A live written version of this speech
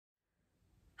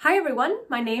Hi everyone,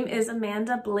 my name is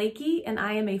Amanda Blaikie and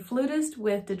I am a flutist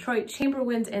with Detroit Chamber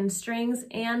Winds and Strings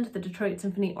and the Detroit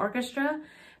Symphony Orchestra,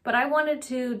 but I wanted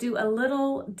to do a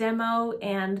little demo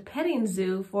and petting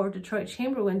zoo for Detroit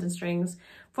Chamber Winds and Strings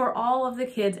for all of the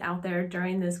kids out there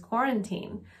during this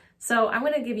quarantine. So I'm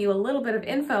going to give you a little bit of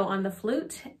info on the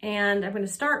flute, and I'm going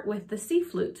to start with the C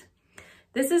flute.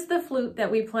 This is the flute that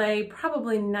we play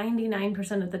probably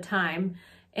 99% of the time,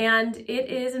 and it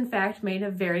is in fact made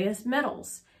of various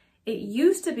metals. It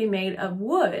used to be made of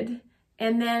wood,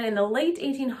 and then in the late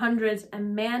 1800s, a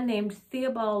man named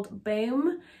Theobald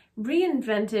Boehm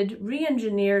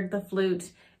reengineered the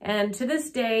flute, and to this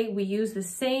day we use the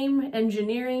same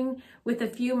engineering with a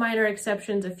few minor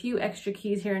exceptions, a few extra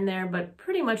keys here and there, but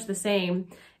pretty much the same.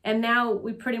 And now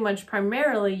we pretty much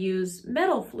primarily use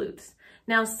metal flutes.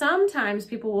 Now sometimes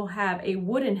people will have a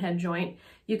wooden head joint.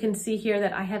 You can see here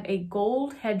that I have a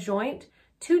gold head joint,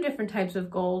 two different types of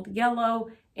gold,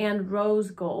 yellow and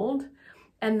rose gold,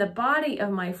 and the body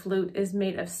of my flute is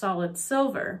made of solid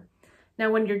silver. Now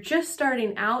when you're just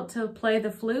starting out to play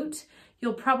the flute,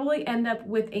 you'll probably end up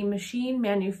with a machine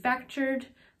manufactured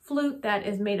flute that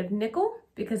is made of nickel,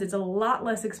 because it's a lot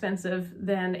less expensive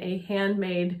than a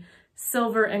handmade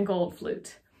silver and gold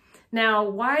flute. Now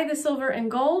why the silver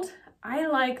and gold? I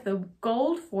like the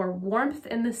gold for warmth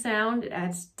in the sound. It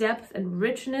adds depth and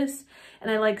richness. And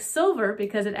I like silver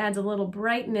because it adds a little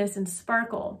brightness and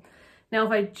sparkle. Now,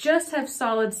 if I just have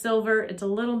solid silver, it's a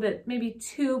little bit maybe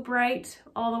too bright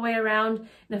all the way around.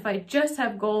 And if I just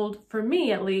have gold, for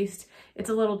me at least, it's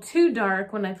a little too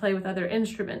dark when I play with other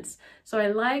instruments. So I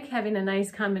like having a nice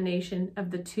combination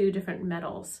of the two different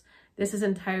metals. This is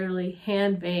entirely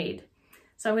handmade.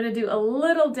 So I'm going to do a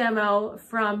little demo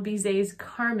from Bizet's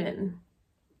Carmen.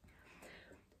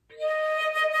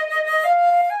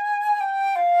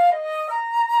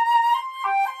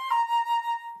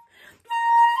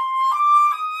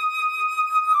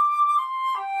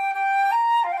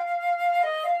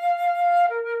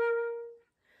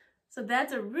 So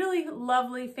that's a really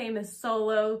lovely, famous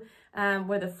solo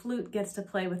where the flute gets to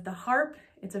play with the harp.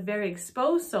 It's a very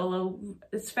exposed solo.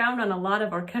 It's found on a lot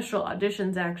of orchestral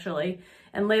auditions, actually.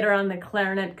 And later on, the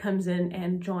clarinet comes in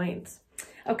and joins.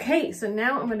 Okay, so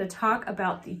now I'm going to talk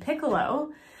about the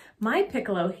piccolo. My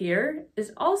piccolo here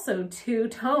is also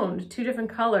two-toned, two different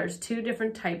colors, two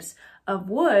different types of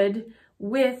wood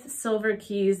with silver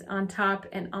keys on top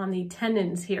and on the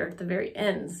tendons here at the very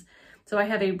ends. So I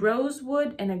have a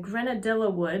rosewood and a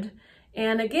grenadilla wood.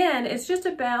 And again, it's just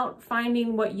about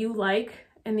finding what you like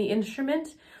in the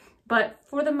instrument. But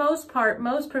for the most part,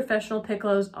 most professional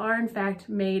piccolos are in fact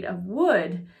made of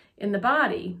wood in the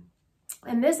body.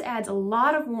 And this adds a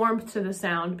lot of warmth to the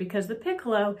sound because the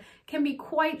piccolo can be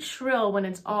quite shrill when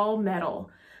it's all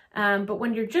metal. But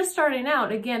when you're just starting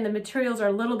out, again, the materials are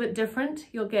a little bit different.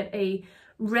 You'll get a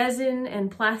resin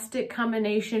and plastic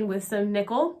combination with some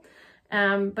nickel.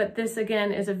 But this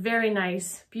again is a very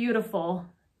nice, beautiful,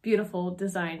 beautiful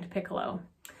designed piccolo.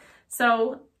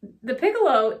 So the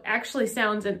piccolo actually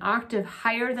sounds an octave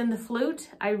higher than the flute.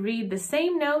 I read the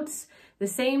same notes, the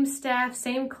same staff,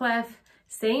 same clef,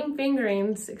 same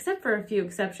fingerings, except for a few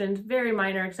exceptions, very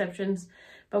minor exceptions,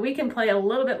 but we can play a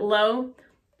little bit low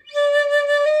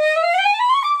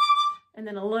and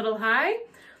then a little high,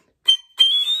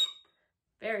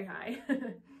 very high.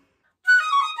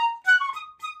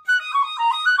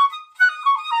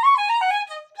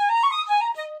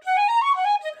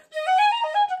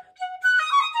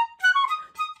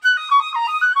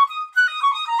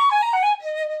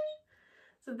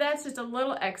 That's just a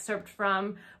little excerpt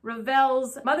from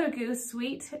Ravel's Mother Goose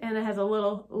suite, and it has a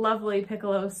little lovely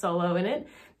piccolo solo in it.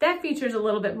 That features a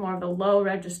little bit more of the low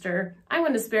register. I'm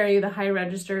going to spare you the high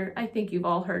register. I think you've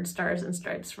all heard Stars and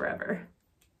Stripes Forever.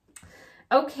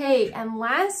 Okay, and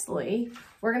lastly,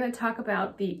 we're going to talk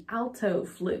about the alto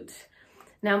flute.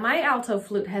 Now, my alto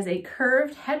flute has a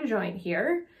curved head joint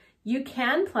here. You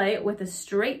can play it with a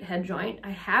straight head joint. I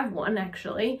have one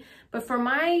actually, but for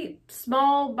my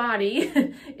small body,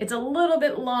 it's a little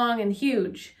bit long and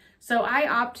huge. So I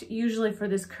opt usually for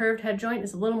this curved head joint.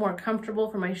 It's a little more comfortable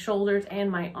for my shoulders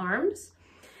and my arms.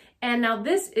 And now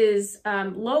this is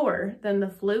lower than the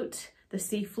flute, the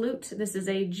C flute. This is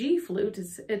a G flute.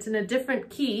 It's in a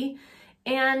different key,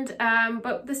 and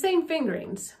but the same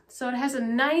fingerings. So it has a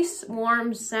nice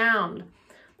warm sound.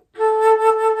 It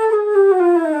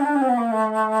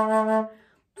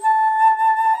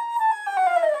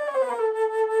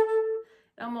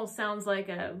almost sounds like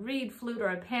a reed flute or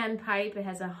a panpipe. It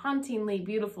has a hauntingly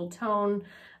beautiful tone,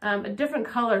 a different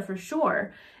color for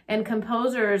sure. And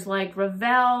composers like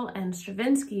Ravel and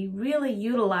Stravinsky really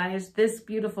utilized this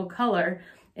beautiful color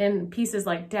in pieces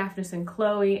like Daphnis and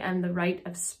Chloe and the Rite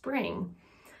of Spring.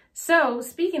 So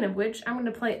speaking of which, I'm going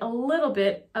to play a little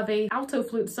bit of a alto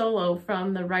flute solo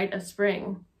from the Rite of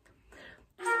Spring.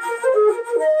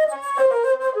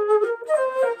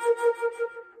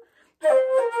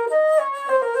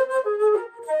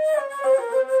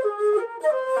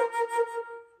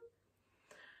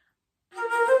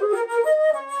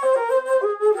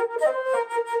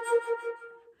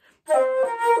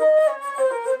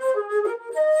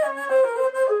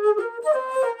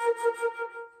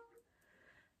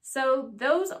 So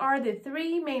those are the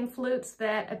three main flutes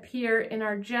that appear in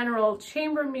our general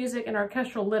chamber music and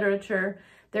orchestral literature.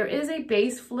 There is a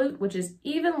bass flute, which is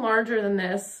even larger than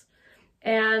this.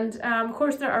 And of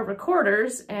course there are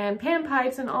recorders and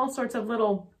panpipes and all sorts of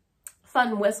little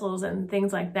fun whistles and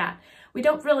things like that. We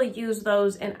don't really use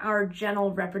those in our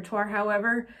general repertoire,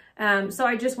 however. So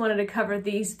I just wanted to cover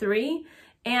these three.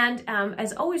 And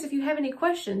as always, if you have any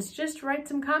questions, just write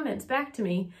some comments back to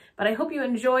me. But I hope you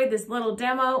enjoyed this little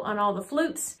demo on all the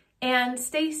flutes, and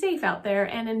stay safe out there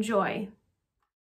and enjoy.